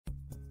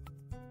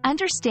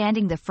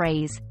Understanding the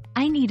phrase,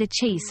 I need a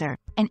chaser,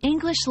 an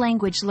English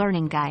language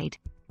learning guide.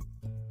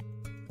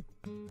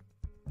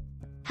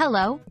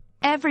 Hello,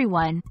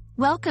 everyone.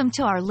 Welcome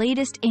to our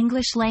latest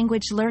English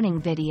language learning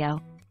video.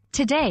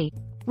 Today,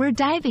 we're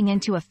diving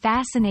into a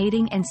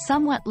fascinating and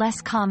somewhat less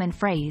common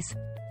phrase,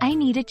 I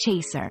need a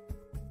chaser.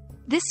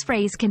 This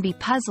phrase can be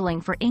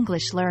puzzling for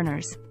English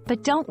learners,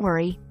 but don't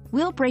worry,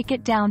 we'll break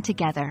it down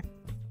together.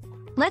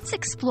 Let's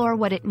explore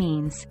what it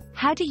means,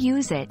 how to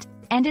use it,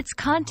 and its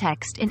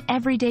context in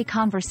everyday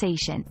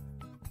conversation.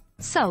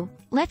 So,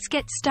 let's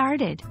get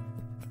started.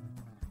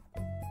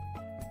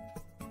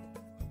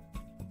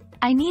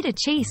 I need a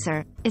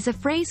chaser is a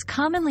phrase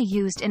commonly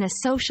used in a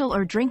social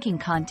or drinking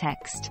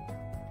context.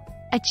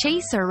 A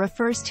chaser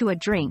refers to a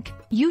drink,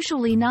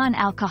 usually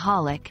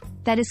non-alcoholic,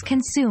 that is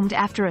consumed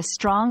after a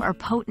strong or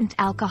potent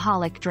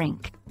alcoholic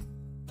drink.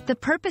 The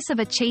purpose of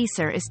a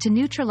chaser is to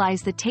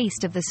neutralize the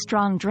taste of the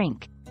strong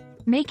drink,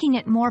 making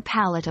it more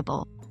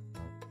palatable.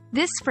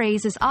 This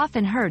phrase is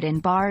often heard in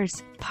bars,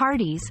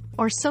 parties,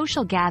 or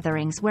social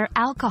gatherings where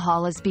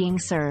alcohol is being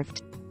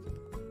served.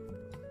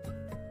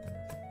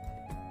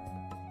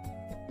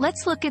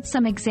 Let's look at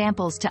some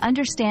examples to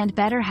understand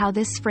better how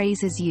this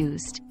phrase is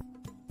used.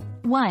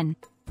 1.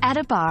 At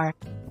a bar.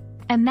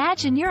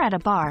 Imagine you're at a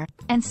bar,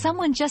 and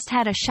someone just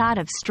had a shot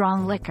of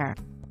strong liquor.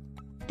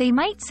 They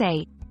might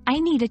say, I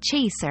need a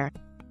chaser,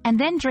 and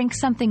then drink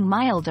something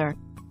milder,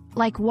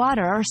 like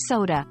water or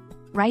soda,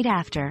 right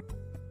after.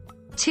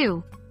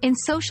 2. In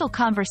social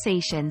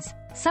conversations,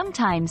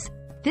 sometimes,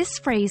 this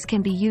phrase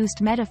can be used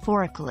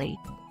metaphorically.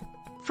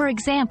 For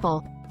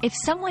example, if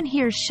someone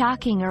hears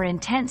shocking or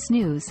intense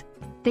news,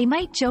 they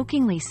might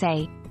jokingly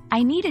say,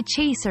 I need a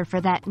chaser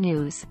for that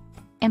news,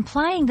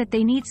 implying that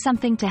they need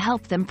something to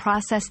help them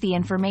process the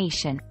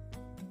information.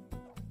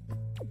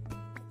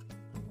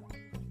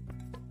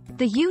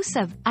 The use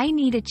of, I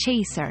need a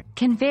chaser,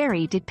 can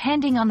vary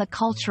depending on the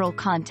cultural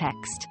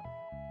context.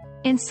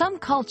 In some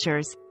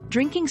cultures,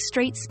 drinking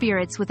straight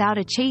spirits without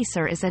a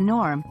chaser is a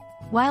norm,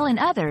 while in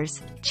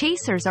others,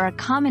 chasers are a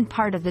common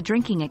part of the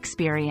drinking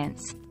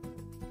experience.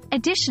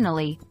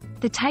 Additionally,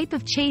 the type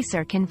of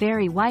chaser can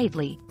vary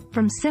widely,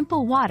 from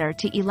simple water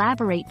to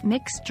elaborate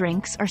mixed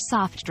drinks or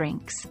soft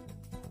drinks.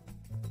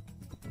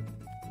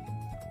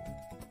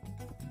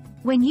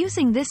 When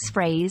using this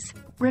phrase,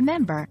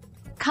 remember,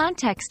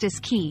 context is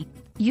key.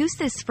 Use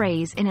this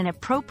phrase in an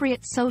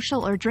appropriate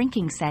social or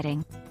drinking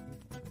setting.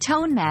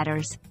 Tone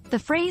matters. The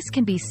phrase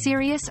can be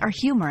serious or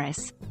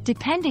humorous,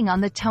 depending on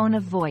the tone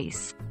of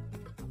voice.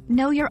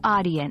 Know your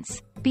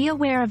audience. Be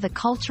aware of the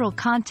cultural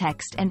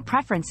context and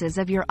preferences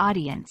of your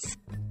audience.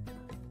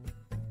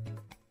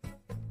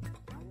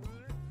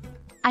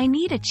 I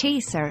need a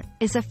chaser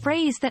is a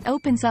phrase that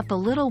opens up a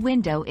little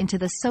window into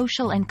the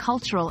social and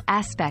cultural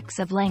aspects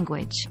of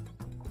language.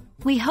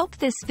 We hope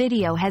this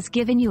video has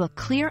given you a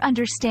clear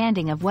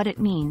understanding of what it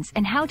means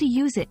and how to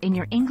use it in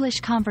your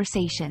English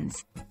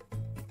conversations.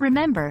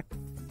 Remember,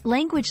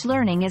 language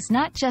learning is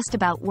not just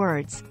about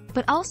words,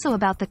 but also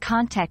about the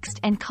context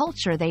and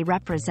culture they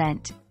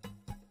represent.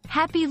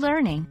 Happy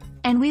learning,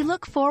 and we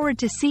look forward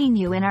to seeing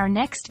you in our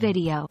next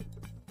video.